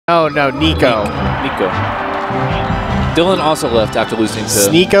Oh no, Nico. Nico. Dylan also left after losing to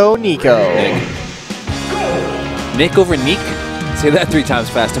Sneeko Nico. Nick over Neek? Say that 3 times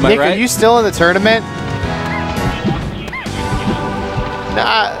fast, am I Nick, right? are you still in the tournament?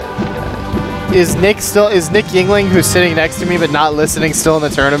 Nah. Is Nick Yingling, who's sitting next to me but not listening, still in the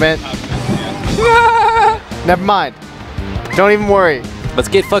tournament? Never mind. Don't even worry. Let's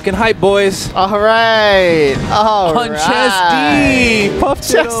get fucking hype, boys. All right. All On right. Chess D. Puff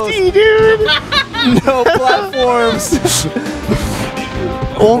Chess D, dude. No platforms.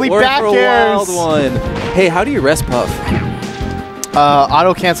 Only Or back for a airs. wild one. Hey, how do you rest Puff?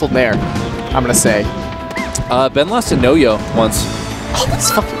 Auto-canceled Nair, I'm going to say. Ben lost to No-Yo once. Oh, that's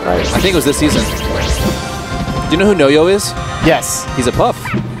fucking right. I think it was this season. Do you know who No-Yo is? Yes. He's a Puff.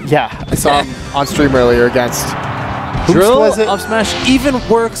 Yeah, I saw him on stream earlier against... Drill was it? up smash even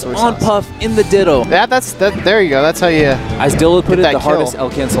works on Puff in the Ditto. Yeah, there you go. That's how you... As Dill would put it, that the kill. hardest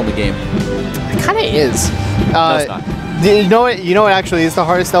L cancel in the game. It kind of is. No, it's not. You know what actually is the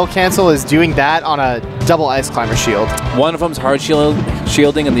hardest L cancel is doing that on a double ice climber shield. One of them's hard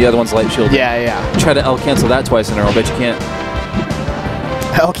shielding and the other one's light shielding. Yeah. Try to L cancel that twice in a row, bet you can't.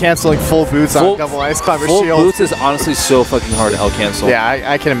 L canceling full boots on double ice climber shield. Full boots is honestly so fucking hard to L cancel. Yeah,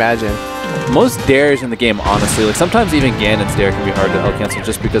 I can imagine. Most dares in the game, honestly, like sometimes even Ganon's dare can be hard to L cancel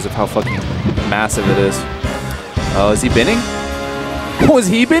just because of how fucking massive it is. Oh, is he binning? Was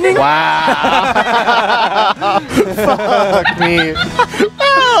he binning? Wow. Fuck me.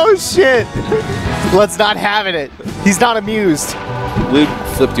 Oh, shit. Let's not have it. He's not amused. Lud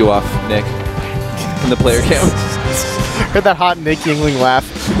flipped you off, Nick, in the player cam. Heard that hot Nick Yingling laugh.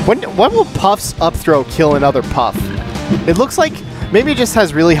 When will Puff's up throw kill another Puff? It looks like maybe it just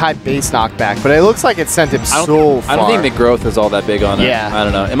has really high base knockback, but it looks like it sent him so far. I don't think the growth is all that big on it. Yeah. I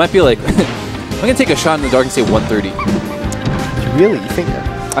don't know. It might be like, I'm going to take a shot in the dark and say 130. Really? You think?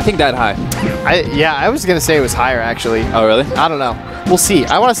 I think that high. Yeah, I was going to say it was higher, actually. Oh, really? I don't know. We'll see.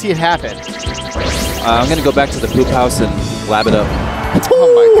 I want to see it happen. I'm going to go back to the poop house and lab it up.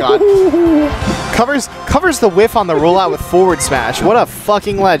 Oh, my God. Covers the whiff on the rollout with forward smash. What a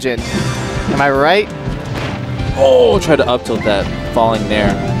fucking legend. Am I right? Oh, try to up tilt that falling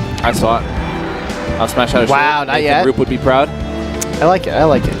there. I saw it. I'll smash out of Wow, not yet. Group would be proud. I like it. I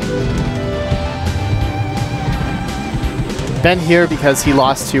like it. Ben here because he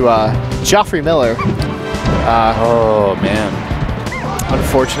lost to Joffrey Miller. Oh, man.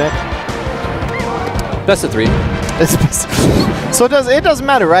 Unfortunate. Best of 3. It's best so it doesn't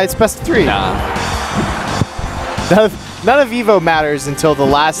matter, right? It's best of 3. Nah. None of Evo matters until the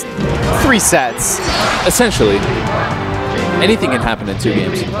last 3 sets. Essentially. Anything can happen in 2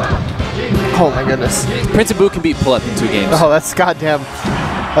 games. Oh my goodness. Prince of Boo can beat Pull-Up in 2 games. Oh, that's goddamn.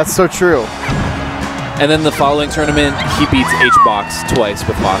 That's so true. And then the following tournament, he beats H-Box twice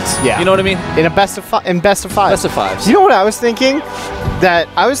with Fox. Yeah. You know what I mean? In best of 5. Best of 5s. You know what I was thinking?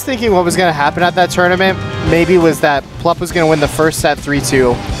 I was thinking what was going to happen at that tournament maybe was that Plup was going to win the first set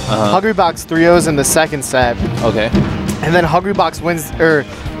 3-2. Hungrybox 3-0s in the second set. Okay. And then Hungrybox wins, or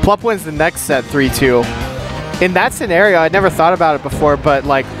Plup wins the next set 3-2. In that scenario, I'd never thought about it before, but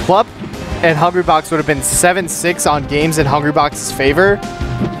like Plup and Hungrybox would have been 7-6 on games in Hungrybox's favor,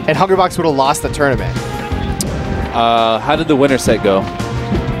 and Hungrybox would have lost the tournament. How did the winner set go?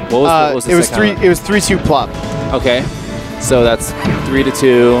 What was the It was 3-2 Plup. Okay. So that's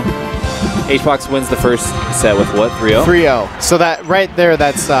 3-2. H-Box wins the first set with what? 3-0? 3-0. So that right there,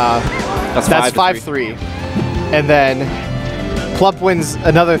 that's 5-3. And then Plup wins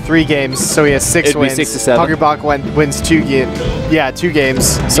another 3 games, so he has 6 wins. 6-7. Hungrybox wins 2 games. Yeah, 2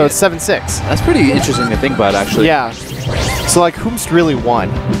 games. So it's 7-6. That's pretty interesting to think about, actually. Yeah. So like, who's really won?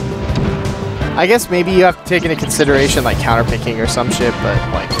 I guess maybe you have to take into consideration like counterpicking or some shit,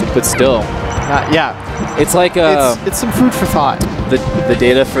 but still. Yeah. It's like it's some food for thought. The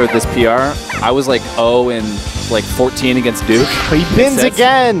data for this PR, I was like 0 and like 14 against Duke. But he bins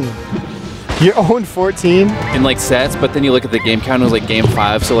again. You're 0-14 in like sets, but then you look at the game count, it was like game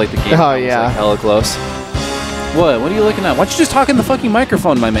 5, so like the game count was like hella close. What are you looking at? Why don't you just talk in the fucking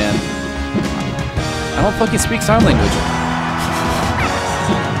microphone, my man? I don't fucking speak sign language.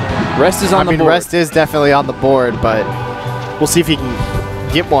 Rest is on the board. Rest is definitely on the board, but we'll see if he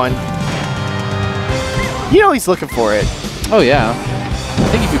can get one. You know he's looking for it. Oh, yeah. I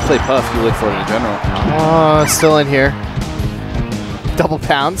think if you play Puff, you look for it in general. Oh, still in here. Double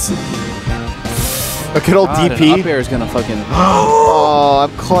pounds. A good old DP. An up air is gonna fucking... Oh,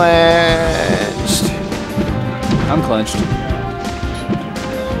 I'm clenched. I'm clenched.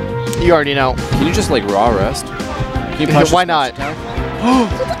 You already know. Can you just like raw rest? Can you Why not?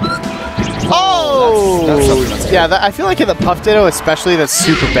 Oh! That's yeah, I feel like in the Puff Ditto especially, that's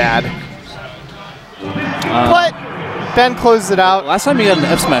super bad. But Ben closes it out. Last time he got an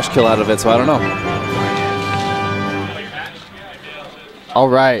F smash kill out of it, so I don't know. All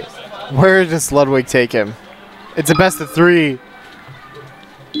right. Where does Ludwig take him? It's a best of 3.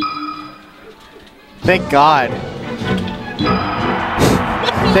 Thank God.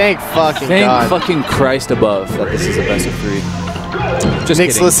 Thank fucking God. Thank fucking Christ above that this is a best of 3. Just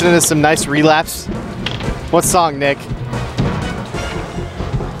Nick's kidding. listening to some nice relapse. What song, Nick?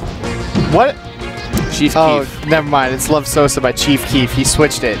 What? Chief Oh, Keef. never mind. It's Love Sosa by Chief Keef. He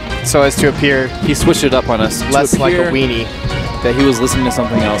switched it so as to appear He switched it up on us. less like a weenie. That he was listening to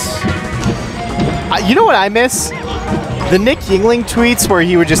something else. You know what I miss? The Nick Yingling tweets where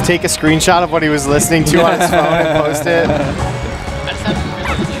he would just take a screenshot of what he was listening to on his phone and post it.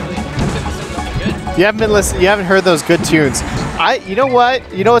 You haven't been listening. You haven't heard those good tunes. You know what?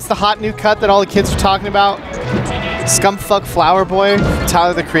 You know what's the hot new cut that all the kids are talking about? Scumfuck Flower Boy,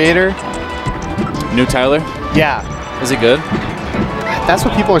 Tyler the Creator. New Tyler? Yeah. Is it good? That's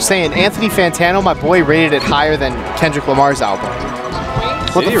what people are saying. Anthony Fantano, my boy, rated it higher than Kendrick Lamar's album.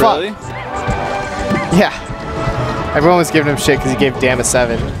 What Did the he fuck? really? Yeah. Everyone was giving him shit because he gave Damn a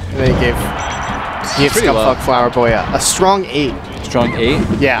 7. And then he gave Scumfuck Flower Boy a strong 8. Strong 8?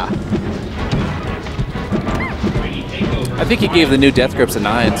 Yeah. I think he gave the new Death Grips a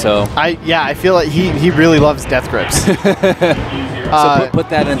 9, so... I feel like he really loves Death Grips. So put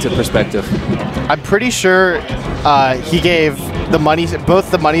that into perspective. I'm pretty sure he gave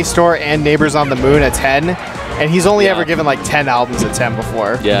both the Money Store and Neighbors on the Moon a 10, and he's only ever given like 10 albums a 10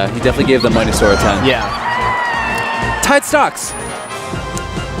 before. Yeah, he definitely gave the Money Store a 10. Yeah. Tight Stocks.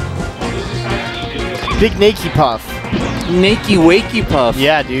 Big Nakey Puff. Nakey Wakey Puff.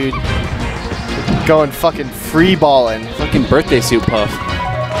 Yeah, dude. Going fucking free balling. Fucking birthday suit Puff.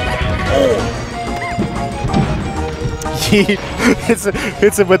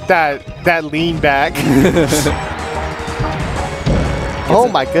 it's with that lean back. Oh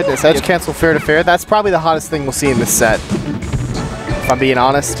my goodness, Edge cancel fair to fair. That's probably the hottest thing we'll see in this set, if I'm being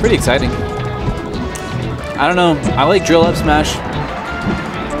honest. Pretty exciting. I don't know. I like drill up smash.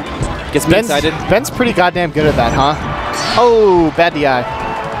 Gets me excited. Ben's pretty goddamn good at that, huh? Oh, bad DI.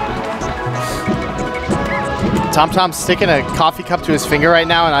 TomTom's sticking a coffee cup to his finger right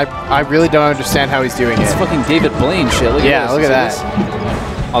now, and I really don't understand how he's doing It's it. fucking David Blaine shit. Look at this. Look at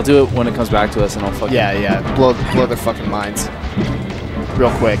that. I'll do it when it comes back to us, and I'll fucking... Yeah, blow their fucking minds.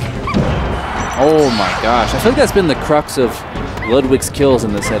 Real quick. Oh my gosh. I feel like that's been the crux of Ludwig's kills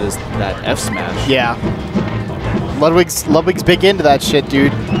in this set is that F smash. Yeah. Ludwig's big into that shit,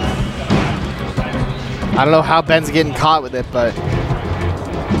 dude. I don't know how Ben's getting caught with it, but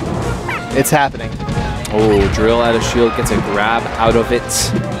it's happening. Oh, drill out of shield, gets a grab out of it.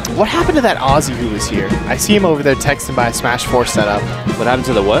 What happened to that Aussie who was here? I see him over there texting by a Smash 4 setup. What happened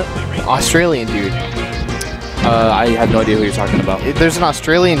to the what? Australian dude. I have no idea who you're talking about. There's an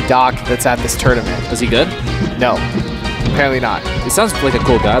Australian doc that's at this tournament. Is he good? No. Apparently not. He sounds like a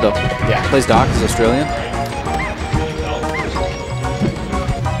cool guy, though. Yeah. Plays doc, he's Australian.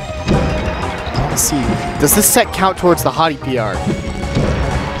 Let's see. Does this set count towards the hottie PR?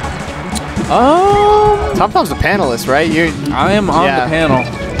 TomTom's a panelist, right? I am on the panel.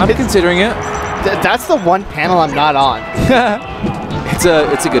 I'm considering it. That's the one panel I'm not on.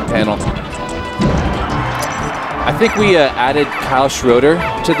 It's a good panel. I think we added Kyle Schroeder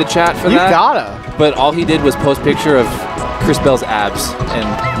to the chat for that. You gotta. But all he did was post picture of Chris Bell's abs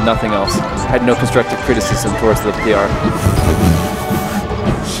and nothing else. Had no constructive criticism towards the PR.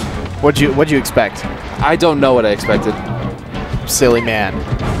 What'd you expect? I don't know what I expected. Silly man.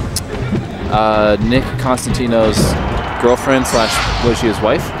 Nick Constantino's girlfriend / was she his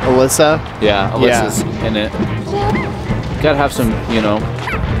wife? Alyssa? Yeah, Alyssa's in it. Gotta have some,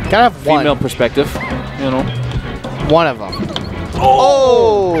 gotta have female perspective, One of them.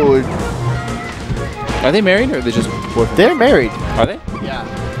 Oh! Are they married or are they just boyfriend? They're married. Are they? Yeah.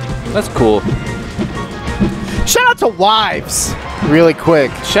 That's cool. Shout out to wives, really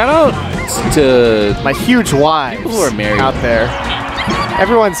quick. Shout out to my huge wives people who are married out there.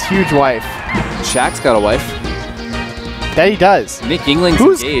 Everyone's huge wife. Shaq's got a wife. That he does. Nick Yingling's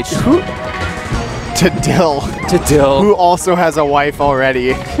engaged. To Dill. To Dill. Who also has a wife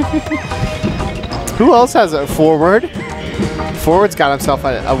already. Who else has a Forward? Forward's got himself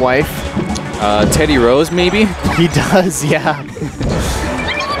a wife. Teddy Rose, maybe? He does, yeah.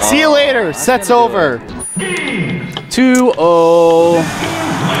 See you later. Set's over. 2-0. A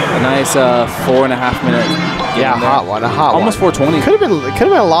nice 4.5 minute game. Yeah, there. hot one. Almost 420. Could have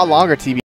been a lot longer, TB.